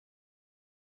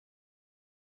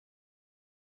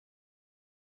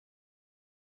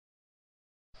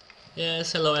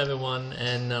Yes, hello everyone,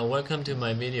 and welcome to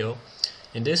my video.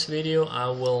 In this video I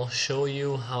will show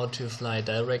you how to fly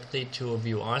directly to a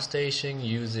VOR station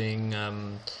using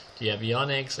the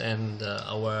avionics and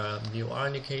our VOR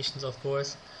indications, of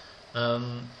course.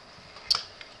 Um,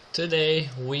 Today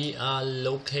we are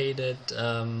located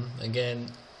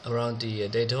again around the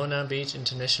Daytona Beach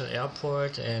International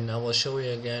Airport, and I will show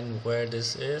you again where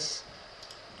this is.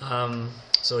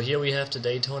 So here we have the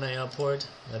Daytona Airport.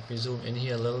 Let me zoom in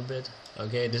here a little bit.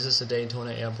 Okay, this is the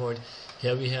Daytona Airport.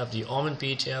 Here we have the Ormond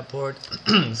Beach Airport.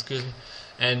 Excuse me.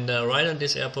 And right on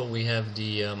this airport we have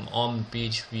the Ormond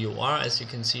Beach VOR. As you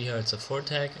can see here, it's a 4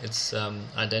 tag. It's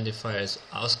identified as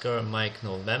Oscar Mike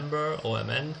November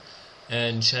OMN,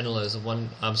 and channel is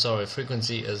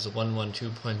frequency is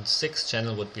 112.6.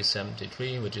 Channel would be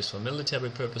 73, which is for military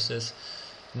purposes.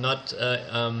 Not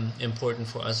important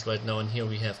for us right now. And here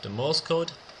we have the Morse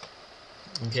code.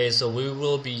 Okay, so we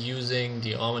will be using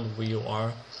the Ormond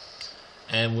VOR,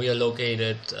 and we are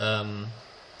located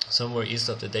somewhere east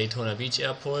of the Daytona Beach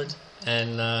Airport.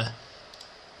 And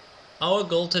our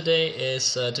goal today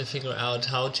is to figure out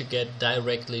how to get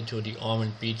directly to the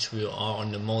Ormond Beach VOR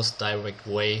on the most direct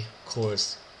way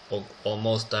course, or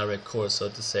most direct course, so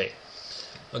to say.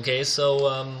 Okay,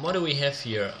 so what do we have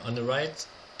here? On the right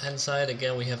hand side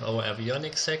again we have our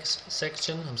avionics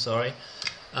section.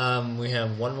 We have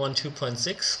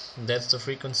 112.6. that's the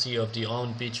frequency of the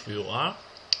Ormond Beach VOR.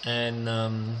 And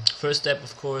first step,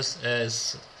 of course,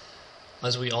 as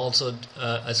we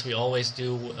always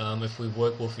do, if we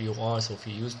work with VORs, if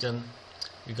we use them,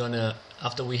 we're gonna,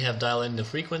 after we have dialed in the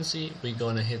frequency, we're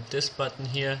gonna hit this button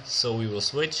here. So we will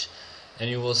switch, and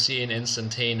you will see an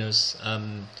instantaneous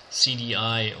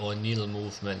CDI or needle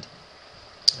movement.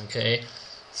 Okay,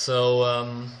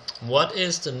 so what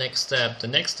is the next step? The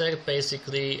next step,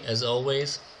 basically, as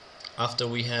always, after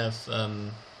we have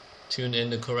tuned in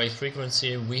the correct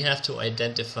frequency, we have to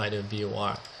identify the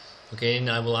VOR. Okay, and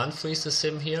I will unfreeze the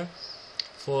sim here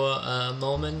for a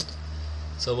moment.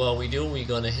 So what we do, we're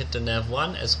gonna hit the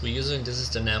nav1 as we're using, this is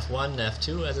the nav1,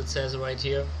 nav2 as it says right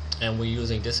here, and we're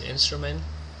using this instrument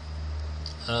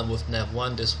with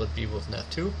nav1. This would be with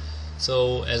nav2.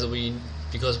 So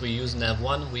because we use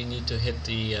nav1, we need to hit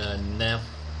the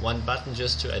nav1 button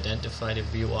just to identify the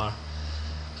VOR.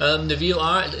 The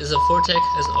VOR is a 4 tag,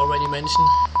 as already mentioned,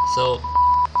 so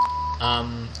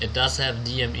it does have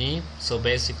DME. So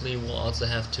basically we'll also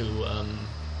have to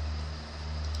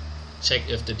check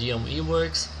if the DME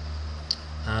works,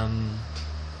 and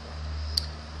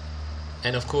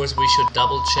of course we should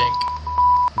double check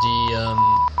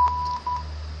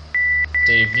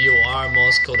the VOR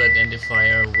Morse code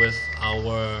identifier with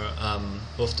our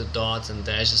with the dots and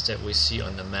dashes that we see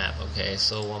on the map. Okay,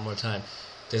 so one more time,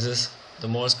 this is the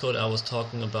Morse code I was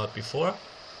talking about before.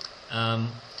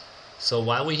 So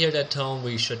while we hear that tone,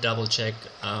 we should double check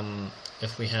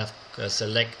if we have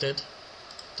selected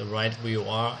the right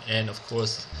VOR. And of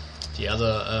course the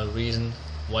other reason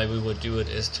why we would do it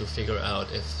is to figure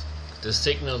out if the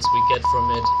signals we get from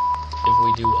it, if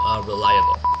we do, are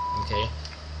reliable. Okay,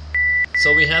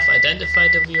 so we have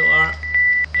identified the VOR,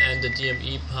 and the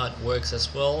DME part works as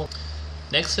well.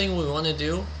 Next thing we want to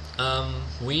do,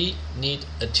 we need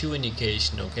a 2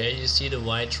 indication. Okay, you see the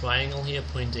white triangle here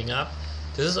pointing up.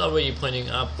 This is already pointing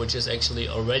up, which is actually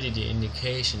already the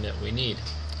indication that we need.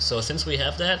 So since we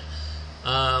have that,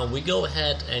 we go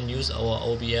ahead and use our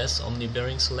OBS Omni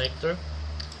Bearing Selector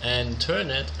and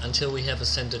turn it until we have a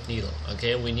centered needle.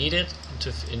 Okay, we need it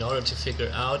in order to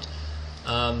figure out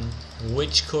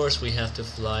which course we have to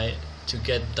fly to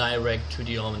get direct to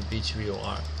the Ormond Beach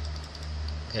VOR.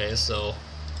 Okay, so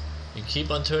you keep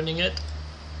on turning it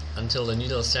until the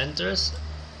needle centers.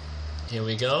 Here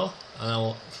we go.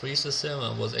 I'll freeze the sim. I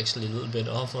was actually a little bit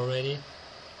off already.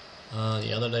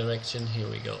 The other direction. Here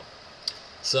we go.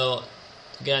 So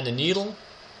again, the needle,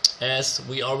 as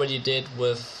we already did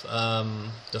with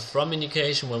the from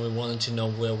indication, when we wanted to know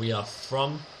where we are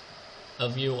from a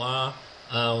VOR,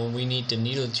 we need the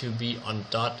needle to be on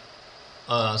top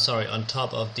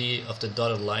of the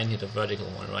dotted line here, the vertical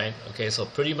one, right? Okay, so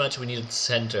pretty much we need it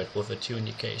centered with a 2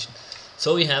 indication.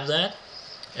 So we have that,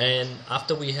 and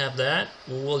after we have that,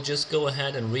 we will just go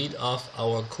ahead and read off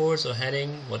our course or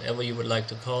heading, whatever you would like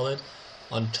to call it,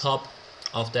 on top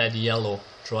of that yellow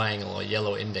triangle or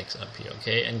yellow index up here.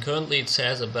 Okay, and currently it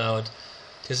says about,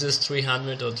 this is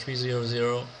 300 or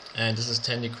 300, and this is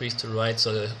 10 degrees to right,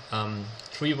 so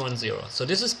 310. So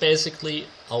this is basically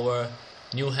our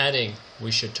new heading we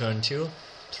should turn to,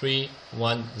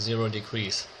 310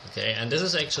 degrees. Okay, and this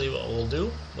is actually what we'll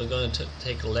do. We're going to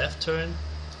take a left turn,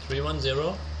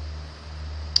 310,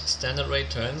 standard rate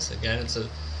turns. Again, it's a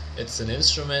it's an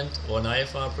instrument or an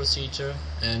IFR procedure,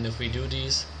 and if we do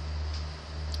these,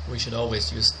 we should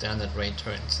always use standard rate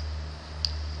turns.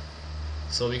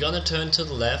 So we're gonna turn to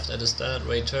the left at a standard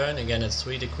rate turn, again at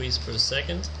 3 degrees per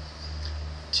second,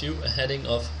 to a heading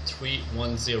of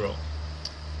 310.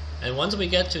 And once we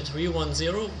get to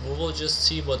 310, we will just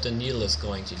see what the needle is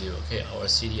going to do, okay, our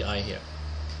CDI here.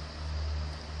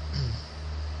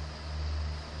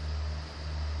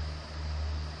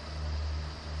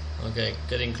 Okay,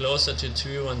 getting closer to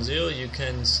 310, you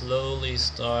can slowly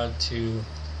start to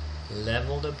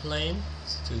level the plane,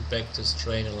 to back to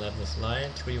straight and level flight.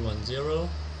 310.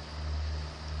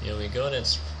 Here we go,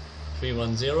 that's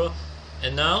 310.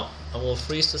 And now I will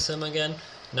freeze the sim again.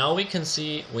 Now we can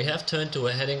see we have turned to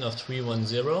a heading of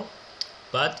 310,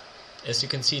 but as you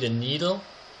can see, the needle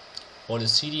or the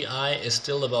CDI is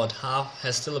still about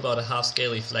has still about a half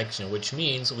scale deflection, which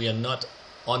means we are not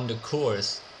on the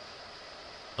course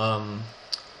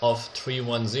of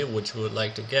 310, which we would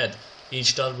like to get.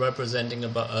 Each dot representing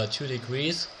about 2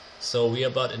 degrees, so we are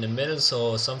about in the middle,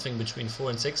 so something between 4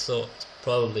 and 6, so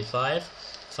probably 5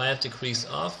 degrees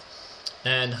off.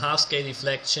 And half scale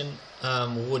deflection,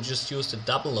 we would just use the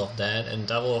double of that, and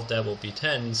double of that will be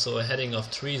 10, so a heading of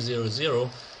 300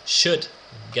 should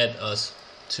get us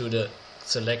to the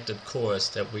selected course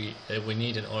that we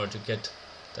need in order to get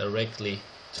directly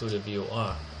to the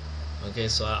VOR. Okay,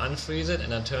 so I unfreeze it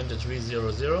and I turn to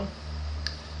 300.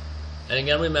 And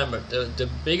again, remember, the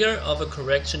bigger of a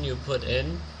correction you put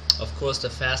in, of course, the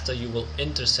faster you will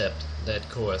intercept that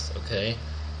course, okay?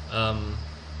 And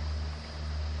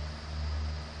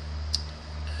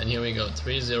here we go,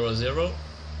 300.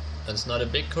 That's not a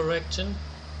big correction,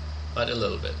 but a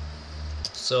little bit.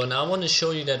 So now I want to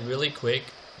show you that really quick.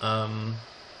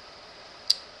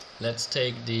 Let's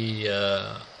take the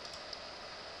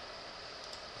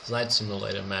flight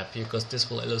simulator map here, because this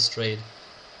will illustrate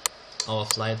our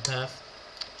flight path.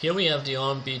 Here we have the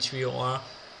on beach VOR,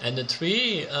 and the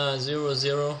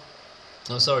 310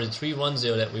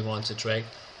 that we want to track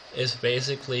is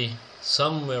basically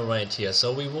somewhere right here,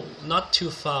 so we will not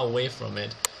too far away from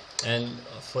it. And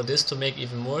for this to make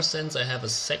even more sense, I have a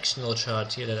sectional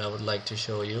chart here that I would like to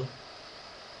show you.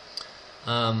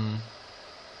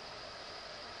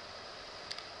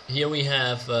 Here we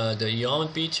have the on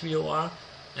beach VOR,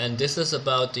 and this is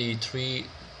about the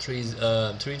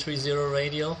 330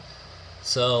 radial.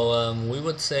 So we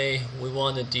would say we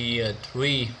wanted the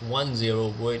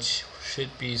 310, which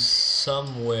should be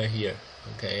somewhere here.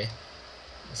 Okay,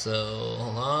 so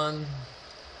hold on,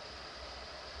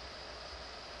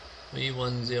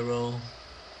 310.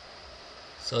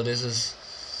 So this is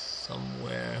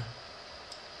somewhere.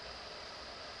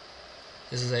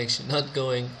 This is actually not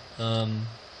going.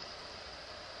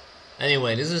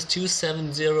 Anyway, this is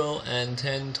 270 and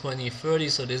 10, 20, 30,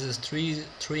 so this is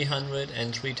 300,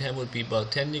 and 310 would be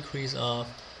about 10 degrees off.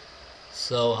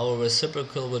 So our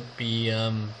reciprocal would be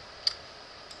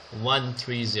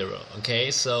 130. Okay,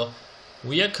 so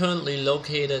we are currently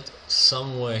located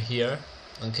somewhere here,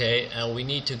 okay, and we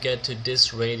need to get to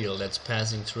this radial that's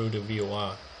passing through the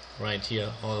VOR right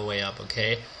here all the way up.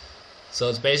 Okay, so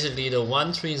it's basically the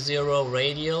 130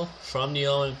 radial from the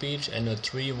Ormond Beach and the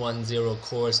 310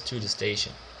 course to the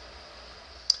station.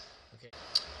 Okay.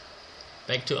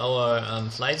 Back to our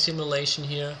flight simulation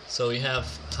here. So we have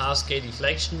half scale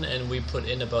deflection, and we put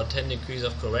in about 10 degrees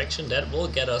of correction. That will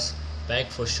get us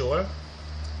back for sure,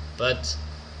 but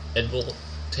it will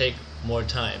take more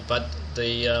time. But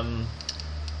the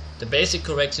basic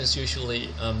correction is usually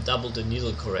double the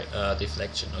needle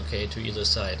deflection, okay, to either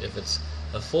side. If it's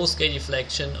a full scale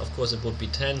deflection, of course it would be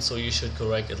 10, so you should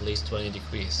correct at least 20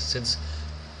 degrees. Since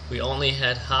we only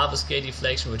had half a scale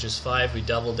deflection, which is 5, we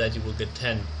double that, you will get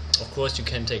 10. Of course you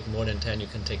can take more than 10, you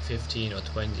can take 15 or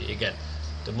 20. Again,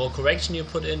 the more correction you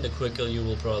put in, the quicker you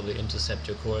will probably intercept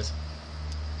your course.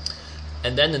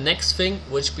 And then the next thing,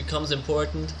 which becomes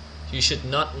important, you should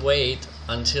not wait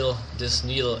until this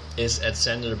needle is at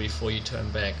center before you turn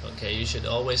back. Okay, you should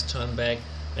always turn back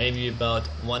maybe about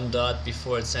 1 dot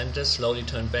before it centers. Slowly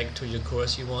turn back to your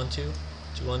course you want to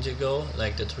go,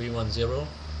 like the 310.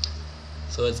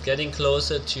 So it's getting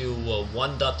closer to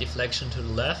 1 dot deflection to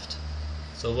the left.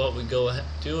 So what we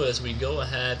do is we go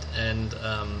ahead and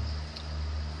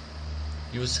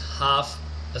use half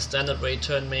a standard rate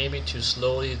turn maybe to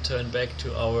slowly turn back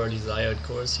to our desired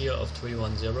course here of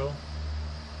 310.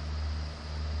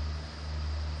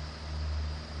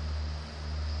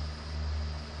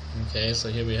 Okay, so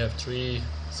here we have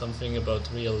something about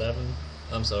 311,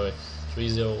 I'm sorry,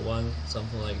 301,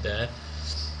 something like that.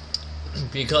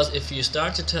 Because if you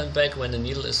start to turn back when the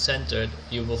needle is centered,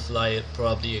 you will fly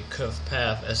probably a curved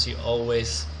path, as you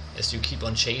always as you keep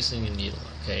on chasing a needle.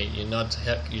 Okay, you're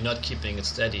not keeping it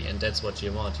steady, and that's what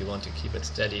you want. You want to keep it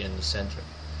steady in the center.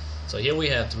 So here we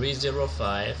have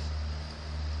 305,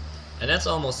 and that's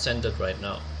almost centered right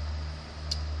now.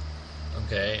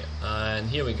 Okay, and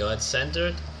here we go, it's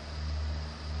centered.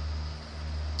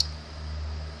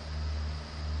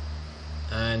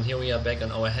 And here we are back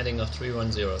on our heading of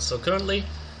 310. So currently,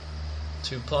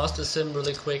 to pause the sim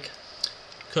really quick,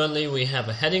 currently we have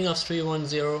a heading of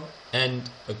 310 and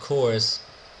a course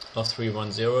of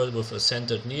 310 with a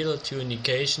centered needle, 2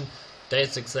 indication.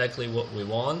 That's exactly what we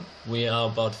want. We are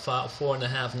about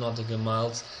 4.5 nautical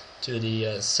miles to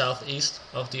the southeast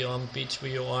of the beach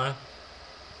VOR,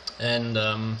 and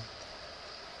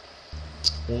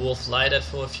we will fly that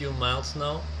for a few miles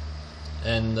now,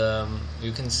 and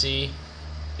you can see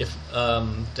if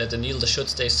that the needle should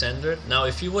stay centered. Now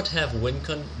if you would have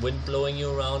wind blowing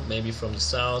you around, maybe from the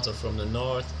south or from the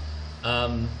north,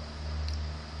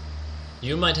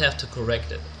 you might have to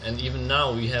correct it. And even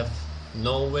now we have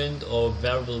no wind or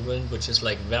variable wind, which is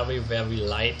like very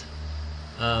light.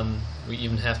 We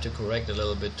even have to correct a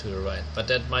little bit to the right, but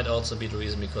that might also be the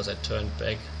reason because I turned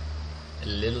back a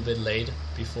little bit late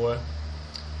before.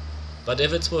 But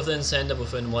if it's within center,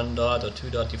 within 1 dot or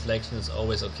 2 dot deflection, it's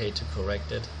always okay to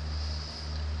correct it.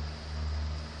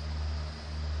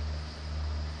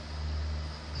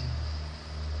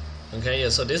 Okay, yeah,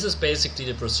 so this is basically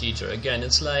the procedure. Again,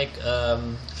 it's like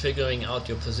figuring out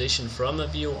your position from a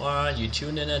VOR. You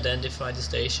tune in, identify the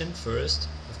station first,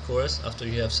 of course, after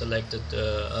you have selected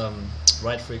the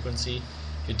right frequency.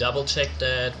 You double check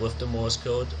that with the Morse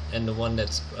code and the one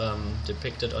that's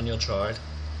depicted on your chart.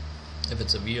 If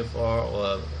it's a VFR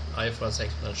or ifr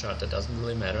sectional chart, that doesn't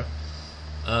really matter.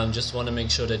 Just want to make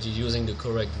sure that you're using the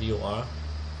correct VOR.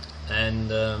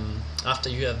 And after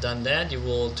you have done that, you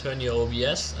will turn your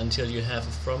OBS until you have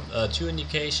a 2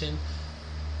 indication,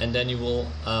 and then you will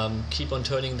keep on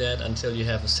turning that until you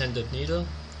have a centered needle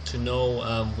to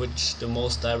know which the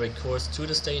most direct course to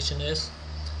the station is.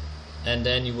 And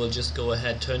then you will just go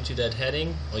ahead, turn to that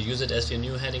heading, or use it as your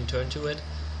new heading, turn to it,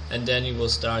 and then you will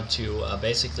start to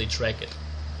basically track it.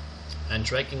 And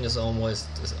tracking is almost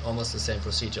the same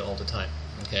procedure all the time.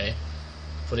 Okay,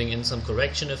 putting in some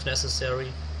correction if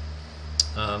necessary,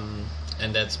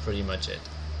 and that's pretty much it.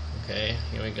 Okay,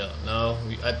 here we go. Now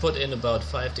I put in about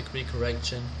 5-degree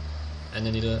correction, and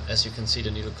the needle, as you can see, the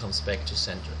needle comes back to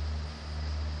center.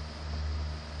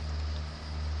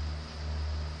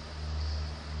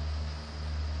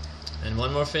 And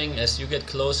one more thing, as you get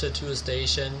closer to a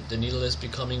station, the needle is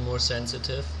becoming more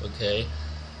sensitive. Okay,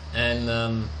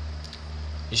 and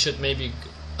you should maybe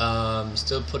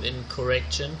still put in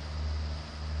correction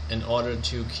in order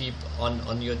to keep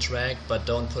on your track, but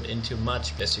don't put in too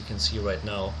much. As you can see right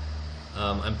now,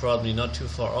 I'm probably not too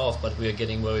far off, but we are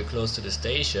getting very close to the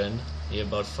station, here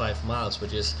about 5 miles,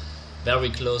 which is very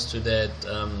close to that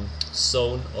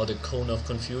zone or the cone of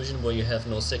confusion where you have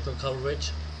no signal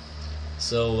coverage.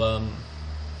 So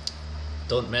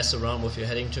don't mess around with your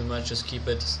heading too much. Just keep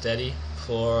it steady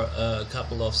for a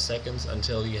couple of seconds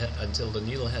until the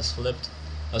needle has flipped.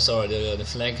 The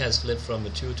flank has flipped from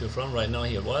the to from. Right now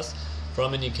here it was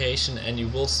from indication, and you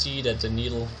will see that the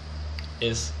needle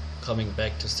is coming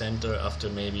back to center after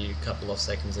maybe a couple of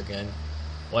seconds again,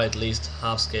 or at least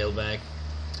half scale back.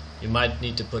 You might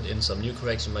need to put in some new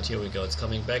correction, but here we go. It's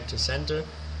coming back to center.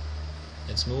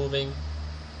 It's moving.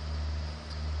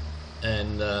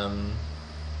 And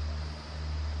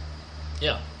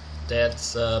yeah,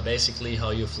 that's basically how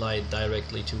you fly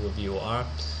directly to a VOR.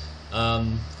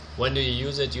 When do you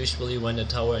use it? Usually when the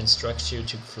tower instructs you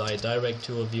to fly direct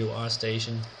to a VOR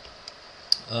station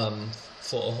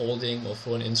for a holding or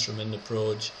for an instrument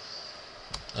approach.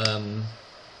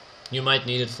 You might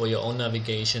need it for your own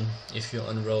navigation if you're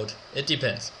on road. It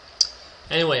depends.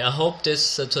 Anyway, I hope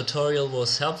this tutorial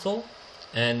was helpful.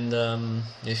 And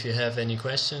if you have any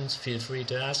questions, feel free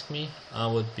to ask me. I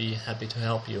would be happy to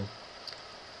help you.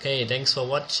 Okay, thanks for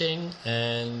watching,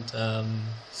 and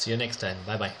see you next time.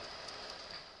 Bye bye.